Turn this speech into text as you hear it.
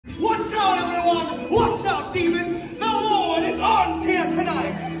everyone, watch out, demons! The Lord is on here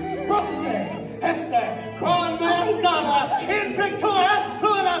tonight! Prosse, esse, con me sana, in pictores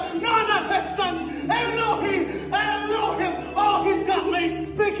pura, nana pesant, Elohim! Oh, he's got me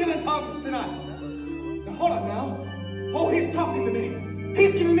speaking in tongues tonight! Now, hold on now. Oh, he's talking to me.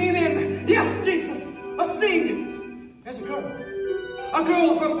 He's giving me an in. Yes, Jesus, a seed. There's a girl. A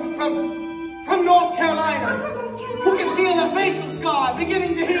girl from North Carolina. Who can feel a facial scar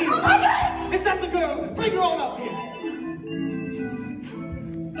beginning to heal. Oh my God! Is that the girl? Bring her on up here.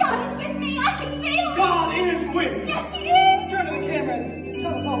 God is with me. I can feel it. God is with you. Yes, he is. Turn to the camera and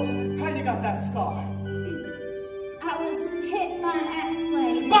tell the folks how you got that scar. I was hit by an axe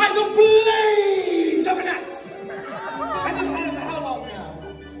blade. By the blade of an axe. And you've had it for how long now?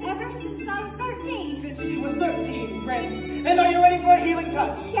 Ever since I was 13. Since she was 13, friends. And are you ready for a healing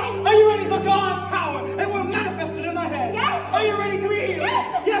touch? Yes. Are you ready for God's power? It will manifest it in my head. Yes. Are you ready to be healed?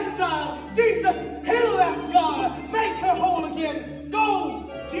 Yes. Yes, child. Jesus, heal that scar. Make her whole again. Go,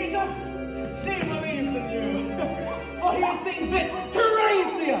 Jesus. She believes in you. For he has seen fit to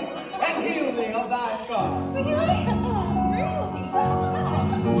raise thee up and heal thee of thy scar. Really?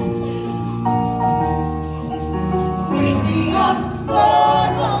 Raise me up,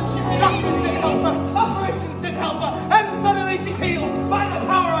 Lord, won't you raise Doctors me did help her. Operations did help her. And suddenly she's healed by the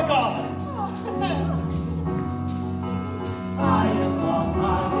power of God. I am on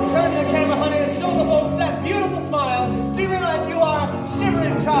my way. Turn to the camera, honey, and show the folks that beautiful smile. Do you realize you are a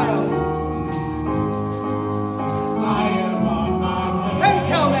shivering child? I am on my way. And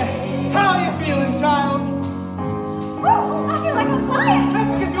tell me, how are you feeling, child? Woo, I feel like I'm flying.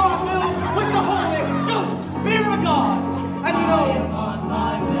 That's because you are filled with the Holy Ghost, Spirit of God. And you know, On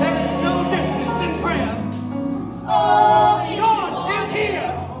my way. there is no distance in prayer. Oh, if God you is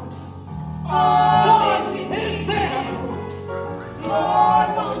here. Oh, God is there. Lord,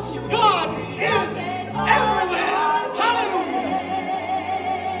 won't you God raise me is up everywhere. on my Hallelujah.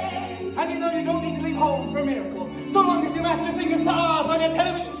 way. And you know you don't need to leave home for a miracle, so long as you match your fingers to ours on your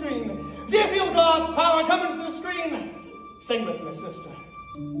television screen. Do you feel God's power coming from the screen? Sing with me, sister.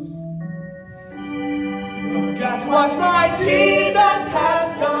 Look at what my Jesus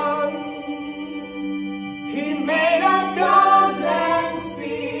has done.